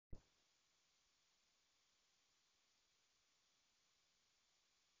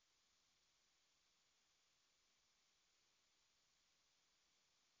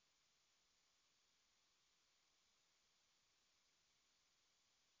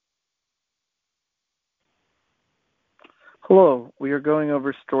Hello, we are going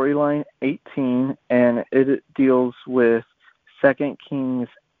over storyline 18, and it deals with 2 Kings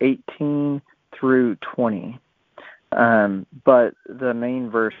 18 through 20. But the main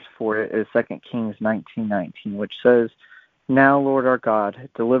verse for it is 2 Kings 19:19, which says, "Now, Lord our God,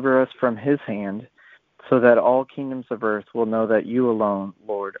 deliver us from his hand, so that all kingdoms of earth will know that you alone,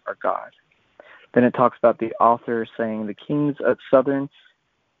 Lord, are God." Then it talks about the author saying, "The kings of southern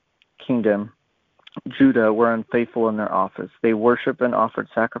kingdom, Judah, were unfaithful in their office. They worshiped and offered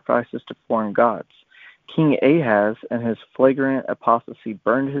sacrifices to foreign gods. King Ahaz, in his flagrant apostasy,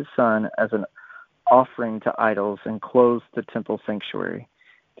 burned his son as an offering to idols and closed the temple sanctuary.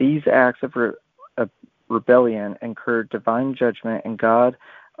 These acts of rebellion incurred divine judgment, and God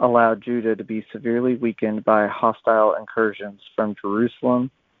allowed Judah to be severely weakened by hostile incursions from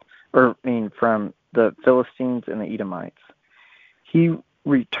from the Philistines and the Edomites.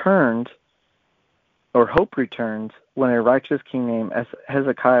 Hope returned when a righteous king named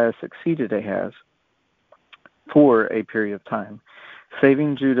Hezekiah succeeded Ahaz for a period of time,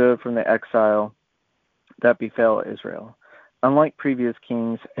 saving Judah from the exile that befell Israel. Unlike previous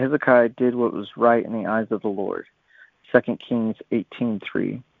kings, Hezekiah did what was right in the eyes of the Lord, 2 Kings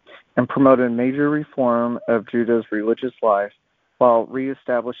 18:3, and promoted major reform of Judah's religious life while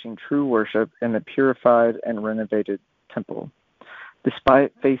reestablishing true worship in the purified and renovated temple.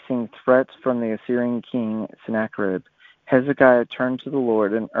 Despite facing threats from the Assyrian king Sennacherib, Hezekiah turned to the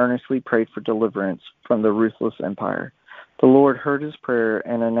Lord and earnestly prayed for deliverance from the ruthless empire. The Lord heard his prayer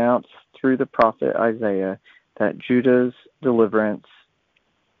and announced through the prophet Isaiah that Judah's deliverance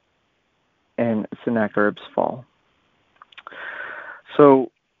and Sennacherib's fall. So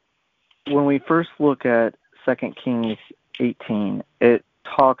when we first look at 2 Kings 18, it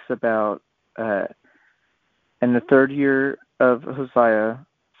talks about in the third year of Hosea,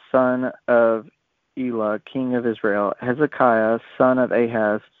 son of Elah, king of Israel, Hezekiah, son of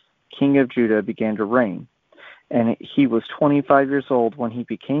Ahaz, king of Judah, began to reign. And he was 25 years old when he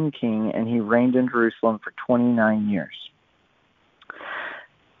became king, and he reigned in Jerusalem for 29 years.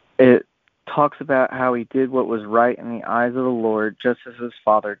 It talks about how he did what was right in the eyes of the Lord, just as his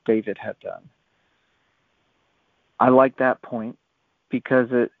father David had done. I like that point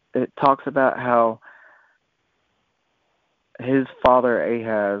because it talks about how his father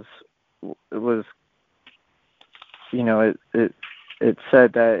Ahaz was, it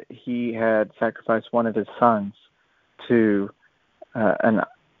said that he had sacrificed one of his sons to a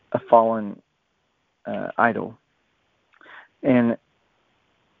fallen idol. And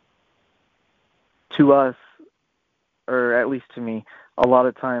to us, or at least to me, a lot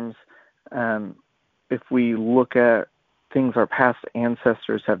of times, if we look at things our past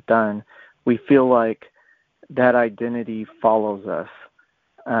ancestors have done, we feel like that identity follows us.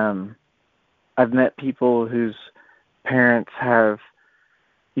 I've met people whose parents have,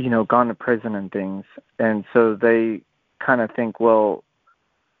 gone to prison and things, and so they kind of think, well,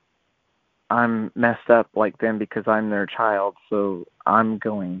 I'm messed up like them because I'm their child, so I'm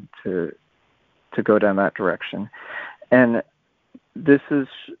going to go down that direction. And this is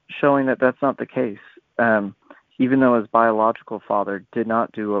showing that that's not the case. Even though his biological father did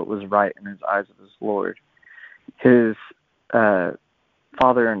not do what was right in his eyes of his Lord, his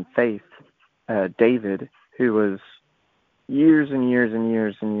father in faith, David, who was years and years and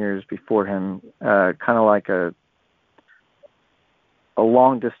years and years before him, kind of like a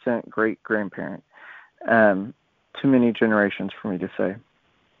long-distant great-grandparent, too many generations for me to say.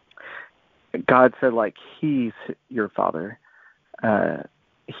 God said, like, he's your father.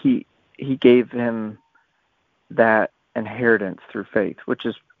 He gave him that inheritance through faith, which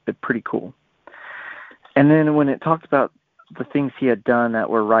is pretty cool. And then when it talked about the things he had done that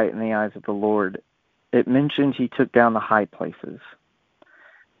were right in the eyes of the Lord, it mentioned he took down the high places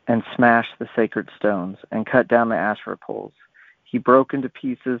and smashed the sacred stones and cut down the Asherah poles. He broke into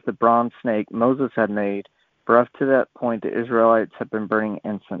pieces the bronze snake Moses had made, for up to that point the Israelites had been burning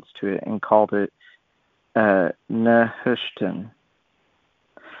incense to it and called it Nehushtan.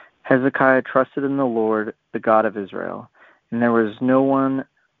 Hezekiah trusted in the Lord, the God of Israel, and there was no one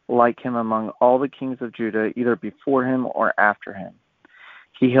like him among all the kings of Judah, either before him or after him.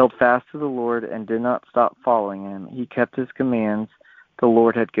 He held fast to the Lord and did not stop following him. He kept his commands the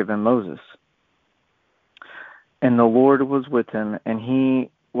Lord had given Moses. And the Lord was with him, and he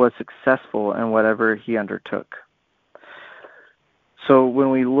was successful in whatever he undertook. So when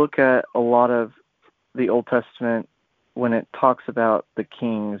we look at a lot of the Old Testament, when it talks about the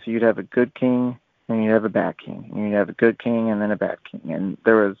kings, you'd have a good king and you'd have a bad king. And you'd have a good king and then a bad king. And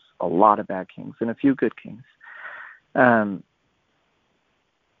there was a lot of bad kings and a few good kings.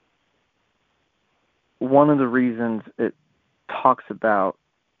 One of the reasons it talks about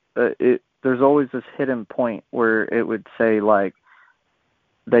it. There's always this hidden point where it would say, like,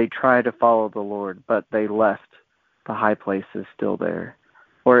 they try to follow the Lord, but they left the high places still there.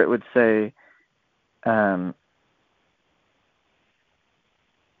 Or it would say that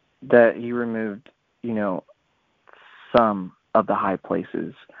he removed, some of the high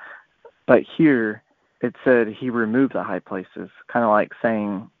places. But here it said he removed the high places, kind of like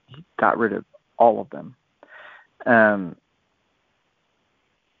saying he got rid of all of them.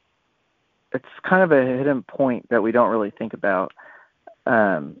 It's kind of a hidden point that we don't really think about,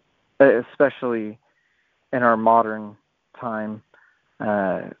 especially in our modern time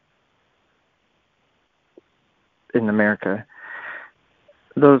in America.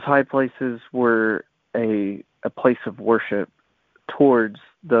 Those high places were a place of worship towards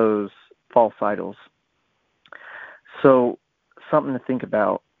those false idols. So something to think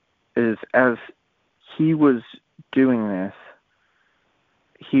about is, as he was doing this,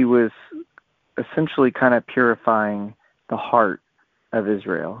 he was essentially kind of purifying the heart of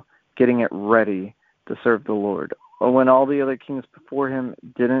Israel, getting it ready to serve the Lord. When all the other kings before him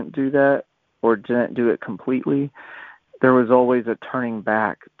didn't do that, or didn't do it completely, there was always a turning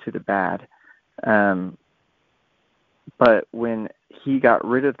back to the bad. But when he got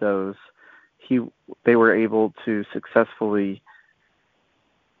rid of those, they were able to successfully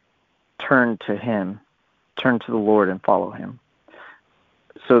turn to him, turn to the Lord and follow him.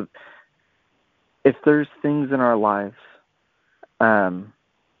 So if there's things in our lives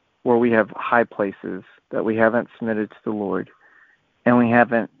where we have high places that we haven't submitted to the Lord, and we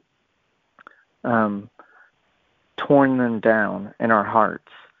haven't torn them down in our hearts,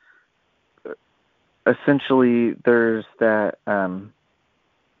 essentially there's that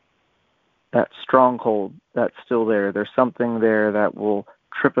stronghold that's still there. There's something there that will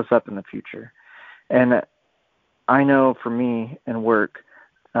trip us up in the future. And I know for me in work,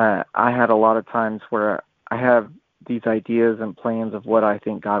 I had a lot of times where I have these ideas and plans of what I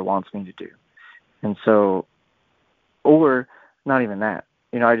think God wants me to do. And so, or not even that,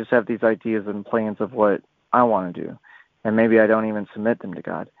 I just have these ideas and plans of what I want to do. And maybe I don't even submit them to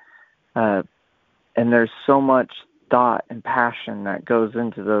God. And there's so much thought and passion that goes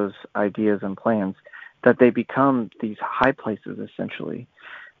into those ideas and plans that they become these high places, essentially.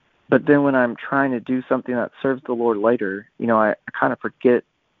 But then when I'm trying to do something that serves the Lord later, I kind of forget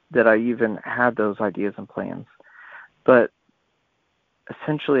that I even had those ideas and plans. But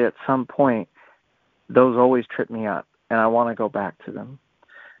essentially at some point, those always trip me up, and I want to go back to them.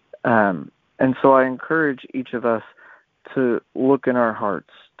 And so I encourage each of us to look in our hearts,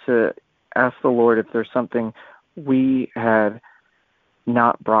 to ask the Lord if there's something we had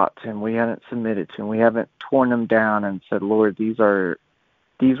not brought to him, we hadn't submitted to him, we haven't torn them down and said, Lord, these were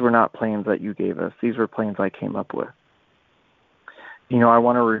not plans that you gave us. These were plans I came up with. I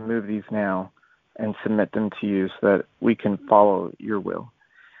want to remove these now and submit them to you so that we can follow your will.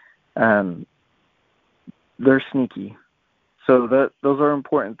 They're sneaky. So those are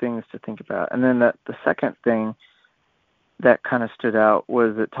important things to think about. And then the second thing that kind of stood out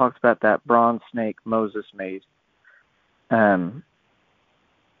was it talks about that bronze snake Moses made. That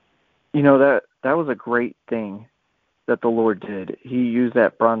was a great thing that the Lord did. He used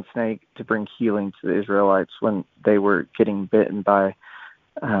that bronze snake to bring healing to the Israelites when they were getting bitten by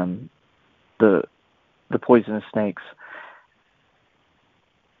the poisonous snakes.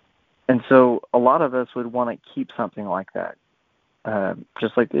 And so a lot of us would want to keep something like that,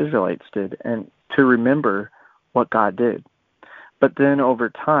 just like the Israelites did, and to remember what God did. But then over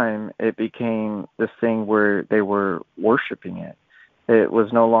time, it became this thing where they were worshiping it. It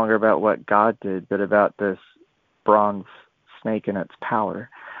was no longer about what God did, but about this bronze snake and its power.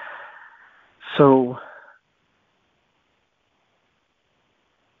 So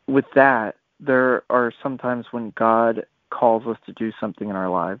with that, there are sometimes when God calls us to do something in our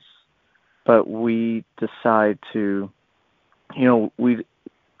lives, but we decide to,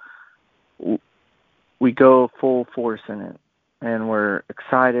 we go full force in it, and we're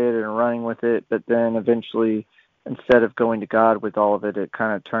excited and running with it, but then eventually, instead of going to God with all of it, it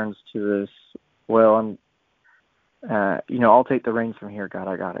kind of turns to this, well, I'll take the reins from here, God,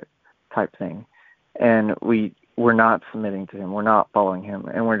 I got it, type thing. And we're not submitting to him, we're not following him,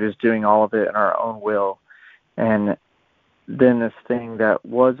 and we're just doing all of it in our own will. And then this thing that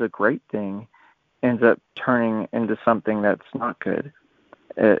was a great thing ends up turning into something that's not good.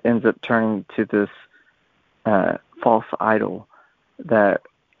 It ends up turning to this false idol that,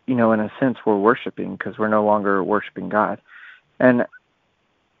 in a sense, we're worshiping because we're no longer worshiping God. And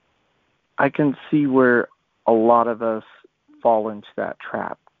I can see where a lot of us fall into that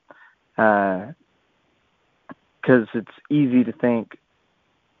trap. because it's easy to think,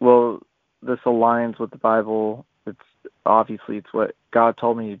 well, this aligns with the Bible. It's what God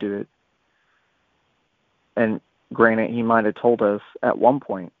told me to do it. And granted, he might have told us at one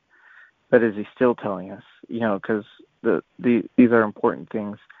point, but is he still telling us? Because these are important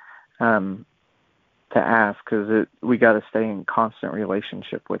things to ask, because we got to stay in constant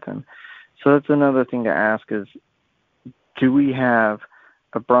relationship with him. So that's another thing to ask is, do we have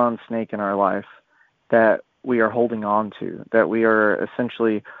a bronze snake in our life that we are holding on to, that we are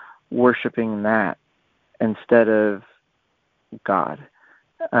essentially worshiping that instead of God,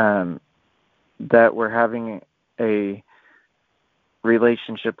 that we're having a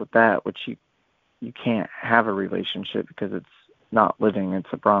relationship with that, which you can't have a relationship because it's not living,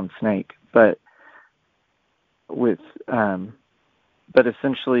 it's a bronze snake. But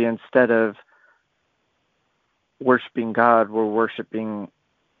essentially, instead of worshiping God, we're worshiping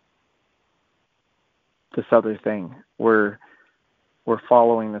this other thing. We're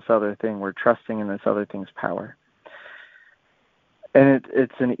following this other thing. We're trusting in this other thing's power. And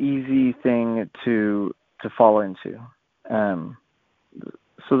it's an easy thing to fall into. So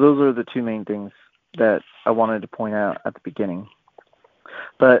those are the two main things that I wanted to point out at the beginning.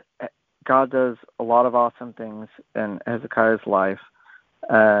 But God does a lot of awesome things in Hezekiah's life.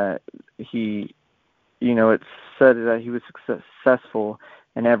 It's said that he was successful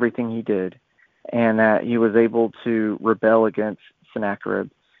in everything he did, and that he was able to rebel against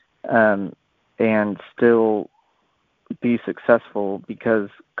Sennacherib and still be successful because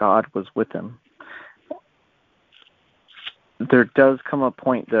God was with him. There does come a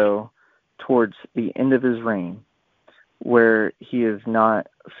point, though, towards the end of his reign where he is not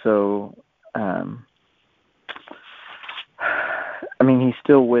so... he's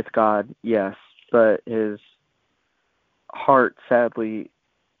still with God, yes, but his heart, sadly,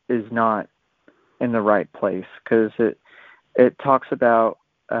 is not in the right place, because it talks about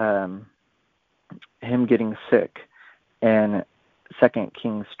him getting sick in 2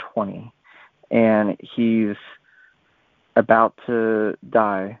 Kings 20, and he's about to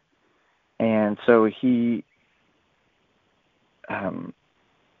die, and so he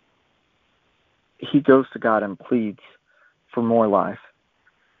goes to God and pleads for more life,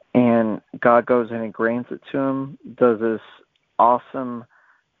 and God goes in and grants it to him, does this awesome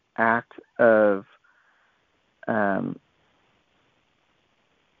act of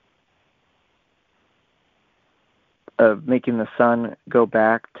making the sun go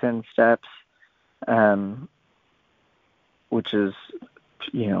back 10 steps, which is,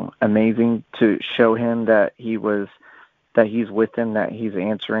 amazing, to show him that he's with him, that he's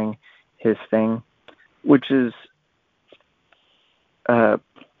answering his thing, which is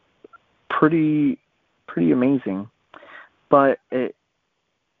pretty amazing. But it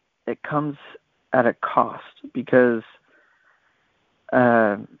comes at a cost, because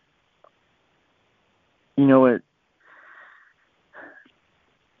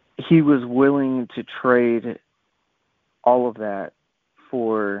he was willing to trade all of that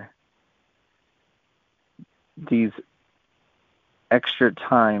for these extra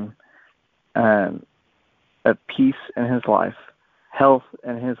time of peace in his life, health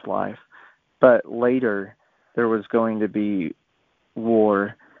in his life, but later there was going to be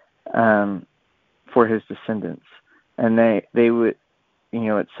war for his descendants, and they would,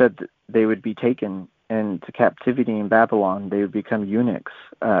 it said that they would be taken into captivity in Babylon. They would become eunuchs,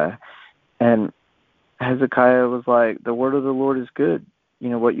 and Hezekiah was like, the word of the Lord is good.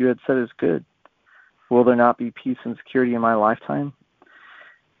 What you had said is good. Will there not be peace and security in my lifetime?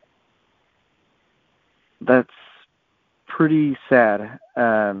 That's pretty sad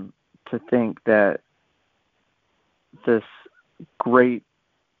to think that this great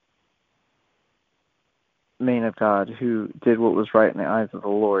man of God who did what was right in the eyes of the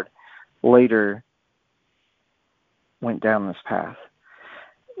Lord later went down this path.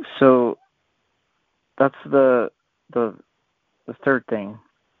 So that's the third thing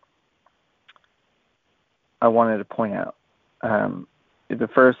I wanted to point out. The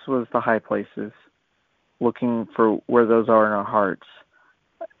first was the high places, looking for where those are in our hearts,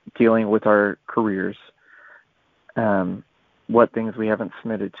 dealing with our careers, what things we haven't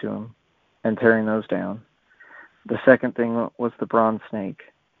submitted to him, and tearing those down. The second thing was the bronze snake,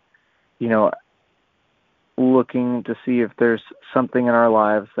 looking to see if there's something in our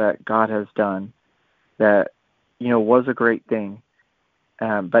lives that God has done that, was a great thing,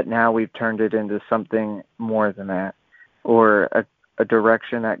 but now we've turned it into something more than that, or a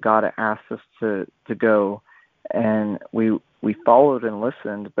direction that God asked us to go, and we followed and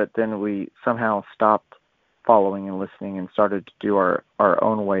listened, but then we somehow stopped following and listening and started to do our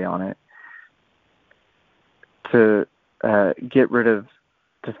own way on it. to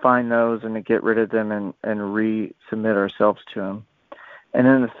to find those and to get rid of them and resubmit ourselves to Him. And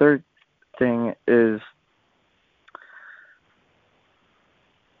then the third thing is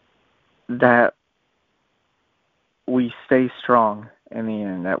that we stay strong in the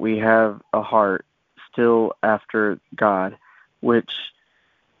end, that we have a heart still after God, which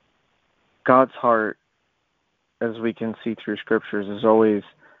God's heart, as we can see through scriptures, is always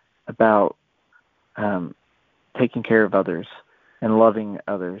about taking care of others and loving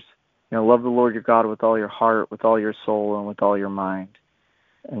others. Love the Lord your God with all your heart, with all your soul, and with all your mind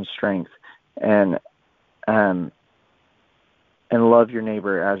and strength, and love your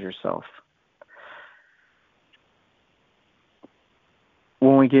neighbor as yourself.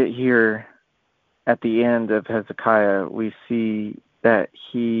 When we get here at the end of Hezekiah, we see that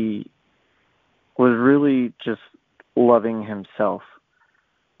he was really just loving himself.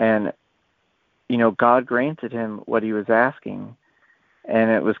 And, God granted him what he was asking.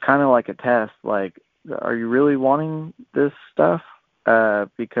 And it was kind of like a test, like, are you really wanting this stuff?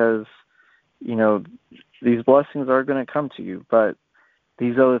 Because, these blessings are going to come to you, but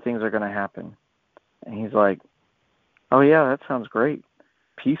these other things are going to happen. And he's like, oh yeah, that sounds great.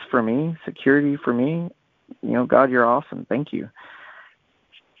 Peace for me, security for me. God, you're awesome. Thank you.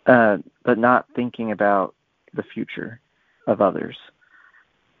 But not thinking about the future of others.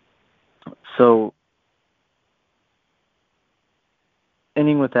 So,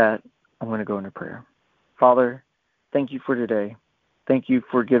 ending with that, I'm going to go into prayer. Father, thank you for today. Thank you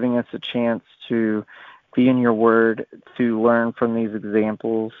for giving us a chance to be in your word, to learn from these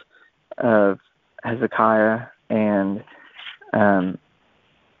examples of Hezekiah and,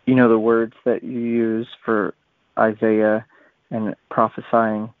 the words that you use for Isaiah and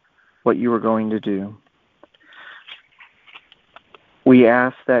prophesying what you were going to do. We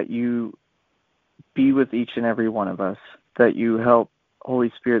ask that you be with each and every one of us, that you help,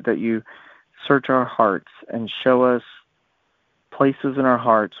 Holy Spirit, that you search our hearts and show us places in our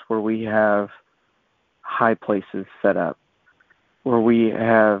hearts where we have high places set up, where we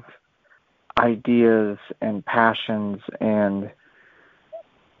have ideas and passions and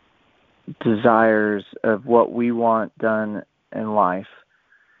desires of what we want done in life,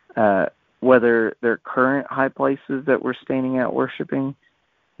 whether they're current high places that we're standing at worshiping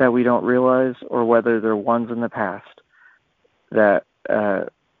that we don't realize, or whether they're ones in the past that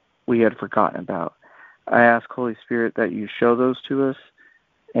we had forgotten about. I ask, Holy Spirit, that you show those to us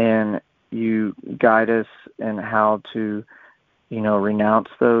and you guide us in how to, renounce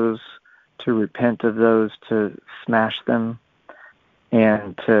those, to repent of those, to smash them,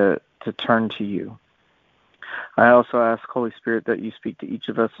 and to turn to you. I also ask, Holy Spirit, that you speak to each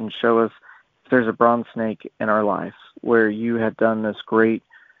of us and show us if there's a bronze snake in our life where you had done this great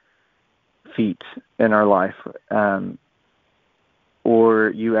feat in our life, or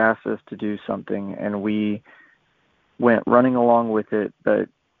you asked us to do something and we went running along with it, but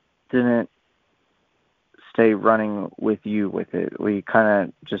didn't stay running with you with it. We kind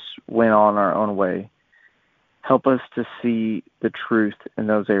of just went on our own way. Help us to see the truth in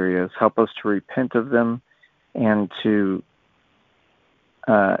those areas. Help us to repent of them and to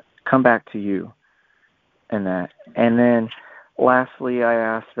come back to you in that. And then lastly, I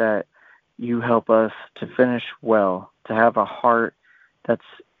ask that you help us to finish well, to have a heart that's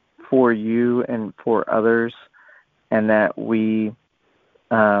for you and for others, and that we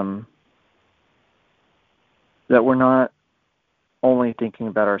that we're not only thinking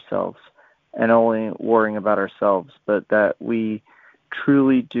about ourselves and only worrying about ourselves, but that we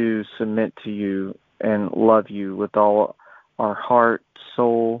truly do submit to you and love you with all our heart,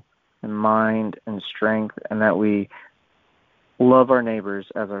 soul, and mind and strength, and that we love our neighbors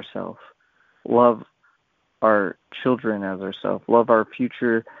as ourselves, love our children as ourselves, love our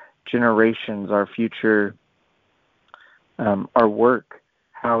future generations, our future, our work,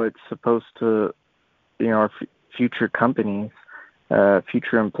 how it's supposed to, our future companies,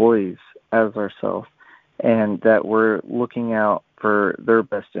 future employees as ourselves, and that we're looking out for their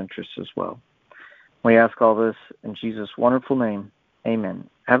best interests as well. We ask all this in Jesus' wonderful name. Amen.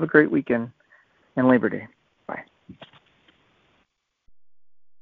 Have a great weekend and Labor Day.